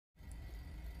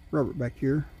Robert back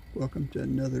here. Welcome to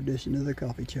another edition of the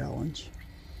Coffee Challenge.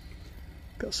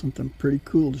 Got something pretty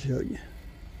cool to show you.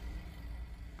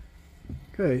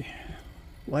 Okay,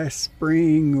 last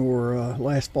spring or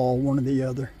last fall, one or the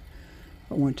other,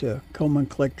 I went to Coleman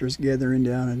Collectors Gathering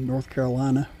down in North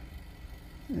Carolina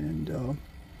and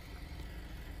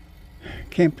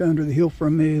camped under the hill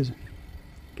from me is a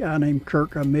guy named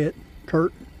Kirk I met.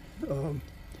 Kurt,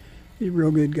 he's a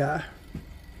real good guy.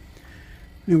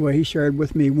 Anyway, he shared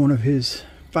with me one of his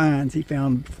finds he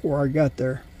found before I got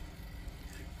there,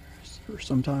 or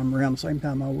sometime around the same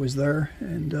time I was there,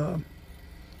 and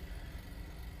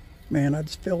man, I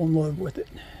just fell in love with it.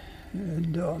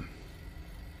 And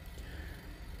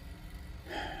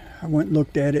I went and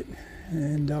looked at it,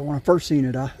 and when I first seen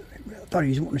it, I thought he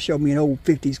was wanting to show me an old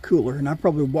 50s cooler, and I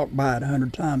probably walked by it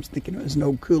 100 times thinking it was an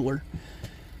old cooler,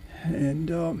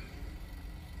 and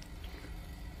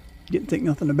didn't think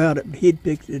nothing about it, but he'd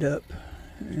picked it up,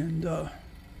 and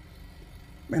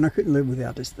man, I couldn't live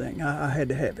without this thing. I had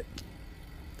to have it.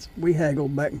 So we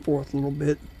haggled back and forth a little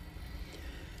bit,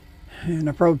 and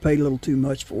I probably paid a little too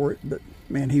much for it, but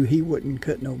man, he wouldn't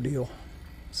cut no deal.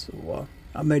 So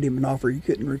I made him an offer he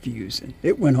couldn't refuse, and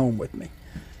it went home with me.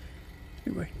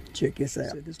 Anyway, check this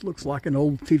out. So this looks like an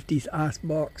old 50s ice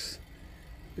box,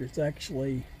 but it's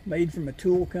actually made from a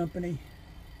tool company.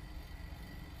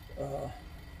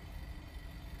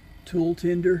 Tool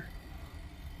Tender,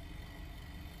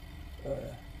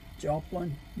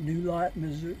 Joplin, New Light,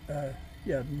 Missouri,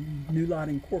 New Light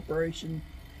Incorporated,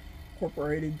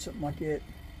 something like that,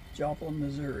 Joplin,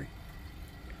 Missouri.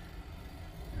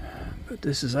 But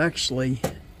this is actually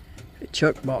a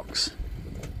chuck box.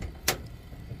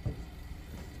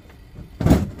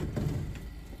 You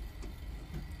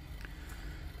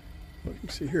can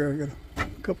see here I got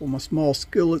a couple of my small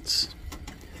skillets,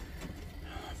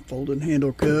 folding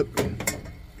handle cup,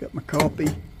 got my coffee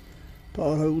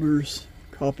pot holders,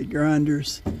 coffee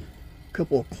grinders, a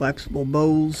couple of collapsible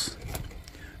bowls,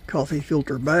 coffee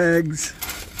filter bags.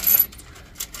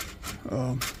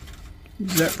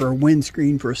 Use that for a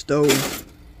windscreen for a stove.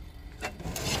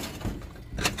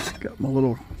 Got my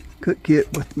little cook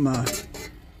kit with my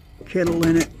kettle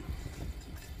in it,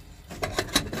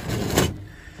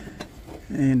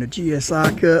 and a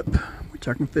GSI cup, which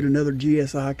I can fit another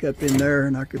GSI cup in there,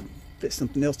 and I could fit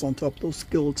something else on top of those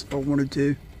skillets if I wanted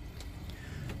to.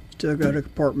 Still got a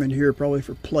compartment here probably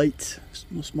for plates,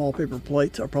 small paper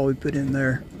plates I'll probably put in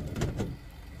there.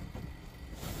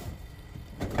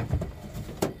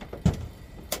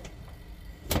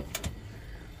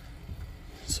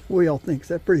 So what y'all think? Is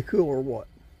that pretty cool or what?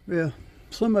 Yeah,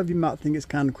 some of you might think it's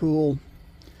kind of cool.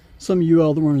 Some of you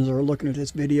other ones are looking at this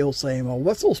video saying, well,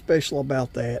 what's so special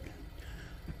about that?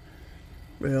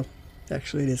 Well,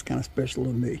 actually it is kind of special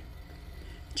to me.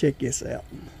 Check this out.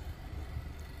 You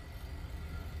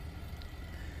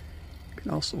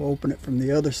can also open it from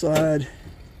the other side.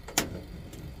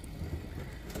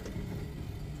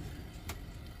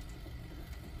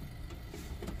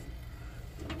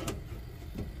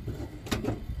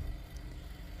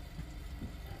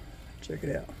 Check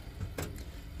it out.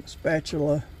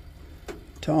 Spatula,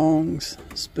 tongs,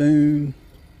 spoon,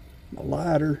 a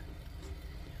lighter,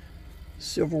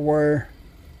 silverware,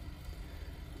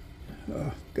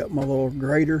 got my little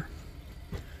grater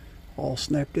all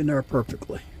snapped in there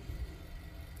perfectly.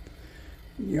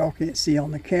 Y'all can't see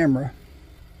on the camera,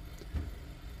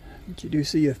 but you do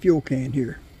see a fuel can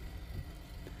here.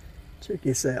 Check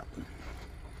this out.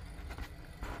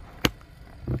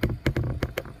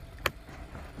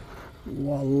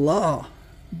 Voila!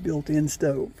 Built-in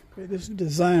stove. Okay, this is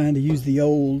designed to use the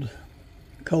old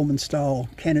Coleman style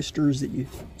canisters that you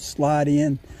slide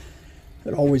in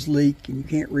that always leak and you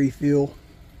can't refill.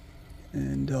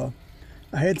 And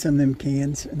I had some of them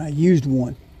cans and I used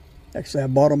one. Actually, I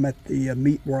bought them at the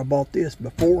meet where I bought this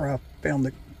before I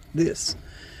found this.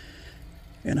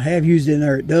 And I have used it in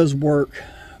there. It does work,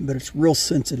 but it's real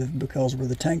sensitive because where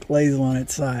the tank lays on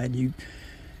its side,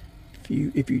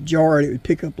 if you jar it, it would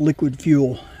pick up liquid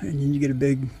fuel, and then you get a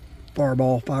big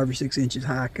fireball 5 or 6 inches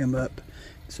high come up.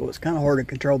 So it's kind of hard to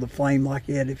control the flame like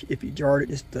that if you jarred it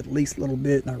just at least a little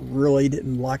bit, and I really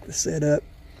didn't like the setup.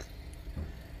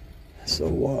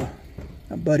 So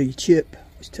my buddy Chip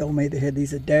was telling me they had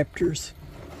these adapters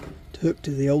to hook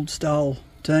to the old style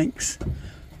tanks. Let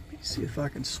me see if I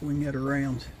can swing that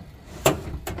around.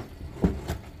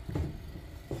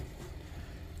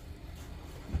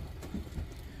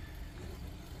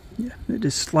 Yeah, it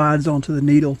just slides onto the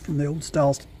needle from the old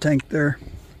style tank there,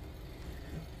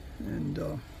 and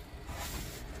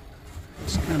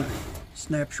just kind of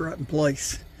snaps right in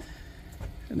place.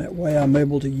 And that way I'm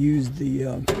able to use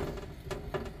the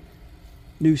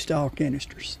new style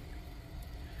canisters.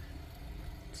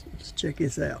 So let's check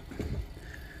this out.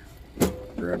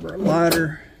 Grab our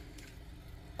lighter,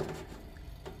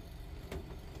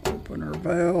 open our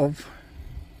valve,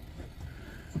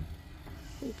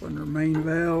 open our main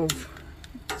valve.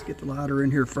 Let's get the lighter in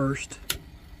here first.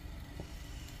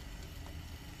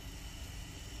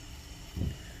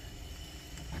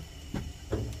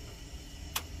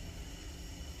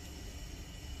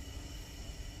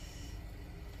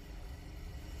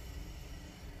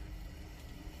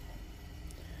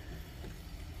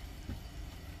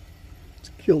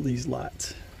 Kill these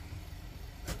lights.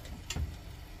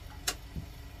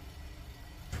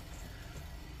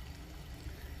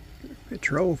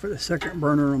 Control for the second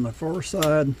burner on the far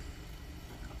side.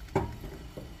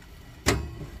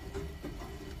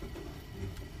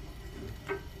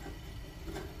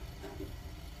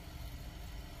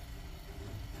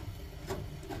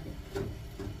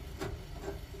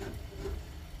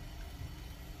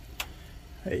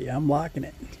 Hey, I'm liking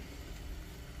it.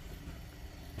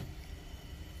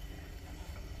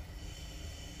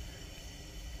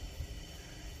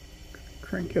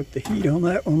 Crank up the heat on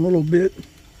that one a little bit. Turn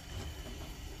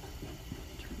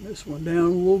this one down a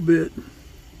little bit.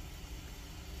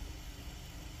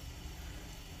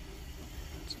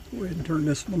 Let's go ahead and turn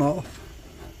this one off.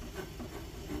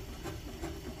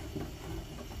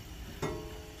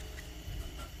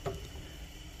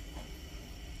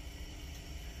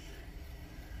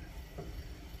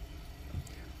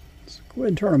 Let's go ahead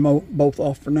and turn them both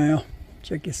off for now.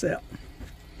 Check this out.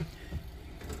 You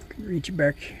can reach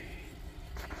back.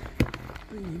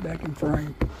 Bring you back in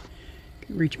frame. You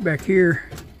can reach back here.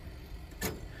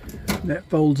 That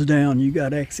folds down. You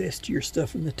got access to your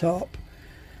stuff in the top.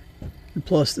 And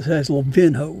plus, this has a little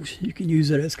vent hose. You can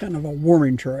use it as kind of a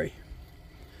warming tray.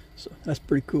 So that's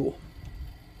pretty cool.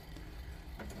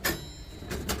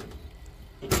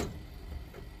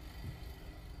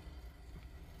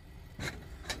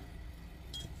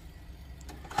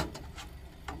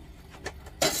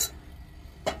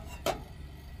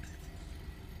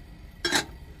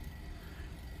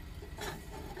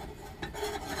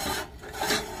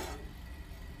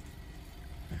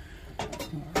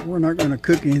 We're not going to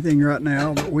cook anything right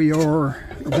now, but we are.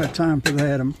 I don't have time for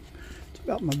that. It's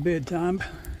about my bedtime.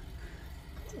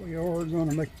 We are going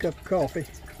to make a cup of coffee.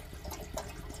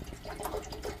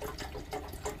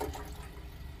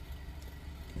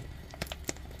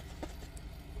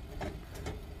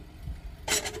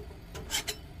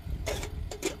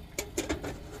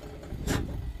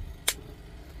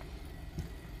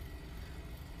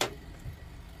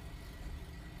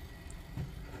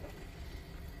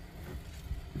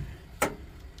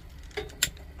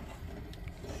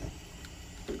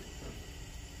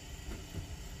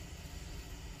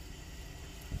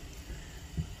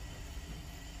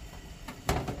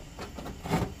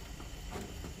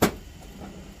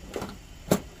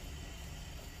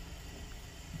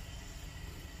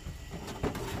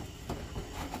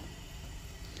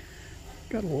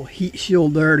 Got a little heat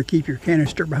shield there to keep your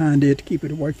canister behind it, to keep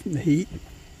it away from the heat.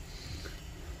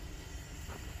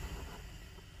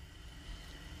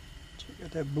 Check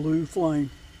out that blue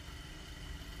flame.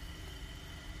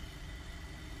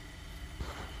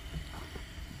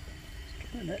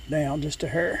 Turn that down just a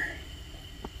hair.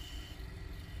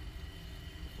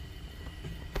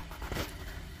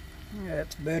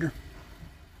 That's better.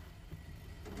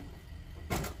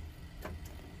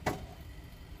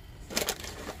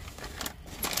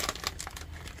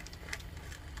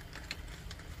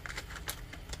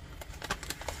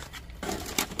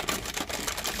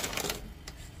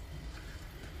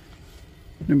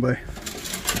 Anyway,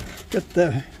 got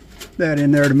that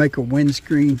in there to make a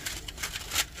windscreen.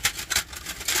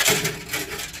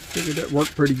 Figured that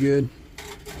worked pretty good.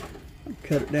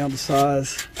 Cut it down to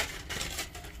size.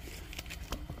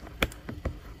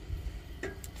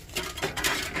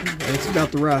 Anyway, it's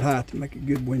about the right height to make a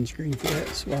good windscreen for that,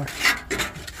 so I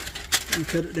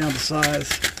cut it down to size.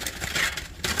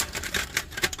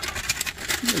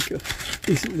 Make a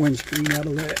decent windscreen out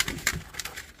of that.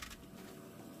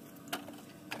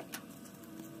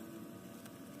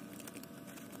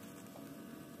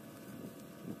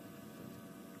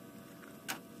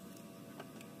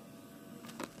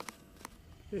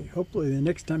 Okay, hopefully the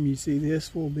next time you see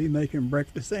this, we'll be making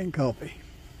breakfast and coffee.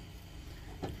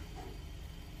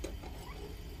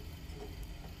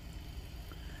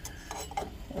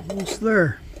 Almost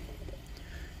there.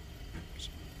 Just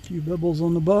a few bubbles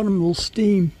on the bottom, a little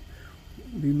steam.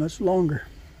 Won't be much longer.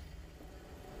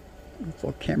 I don't know if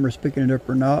the camera's picking it up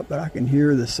or not, but I can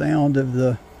hear the sound of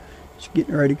it's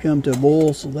getting ready to come to a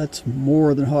boil, so that's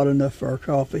more than hot enough for our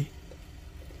coffee.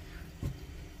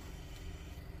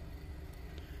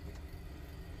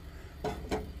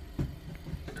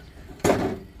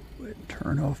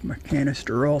 Turn off my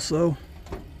canister also.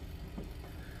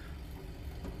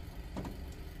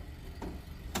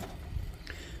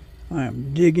 I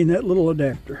am digging that little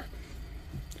adapter.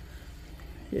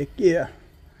 Heck yeah.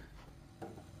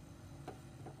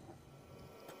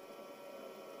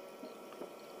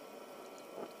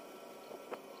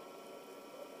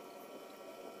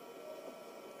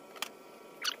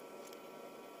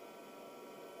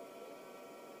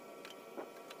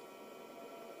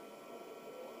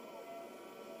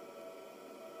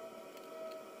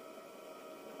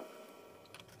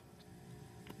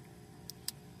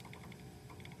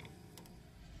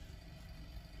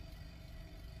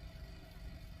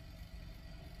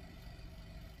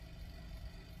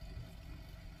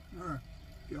 Alright,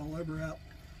 if y'all ever out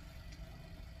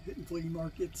hitting flea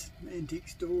markets, antique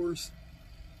stores,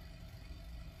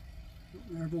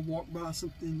 don't ever walk by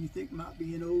something you think might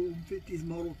be an old 50s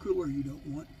model cooler you don't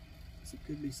want, because it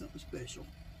could be something special.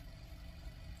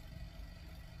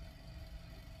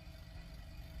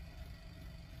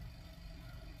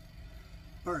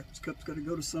 Alright, this cup's got to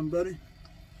go to somebody.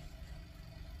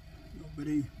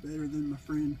 Nobody better than my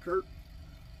friend Kurt.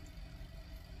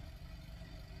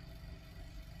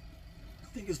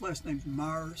 I think his last name's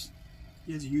Myers.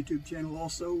 He has a YouTube channel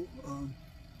also.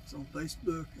 It's on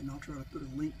Facebook, and I'll try to put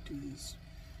a link to his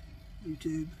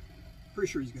YouTube. Pretty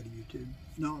sure he's got a YouTube.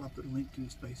 If not, I'll put a link to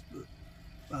his Facebook.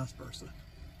 Vice versa.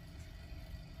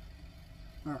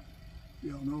 Alright,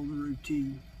 y'all know the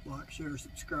routine. Like, share,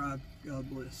 subscribe. God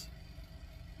bless.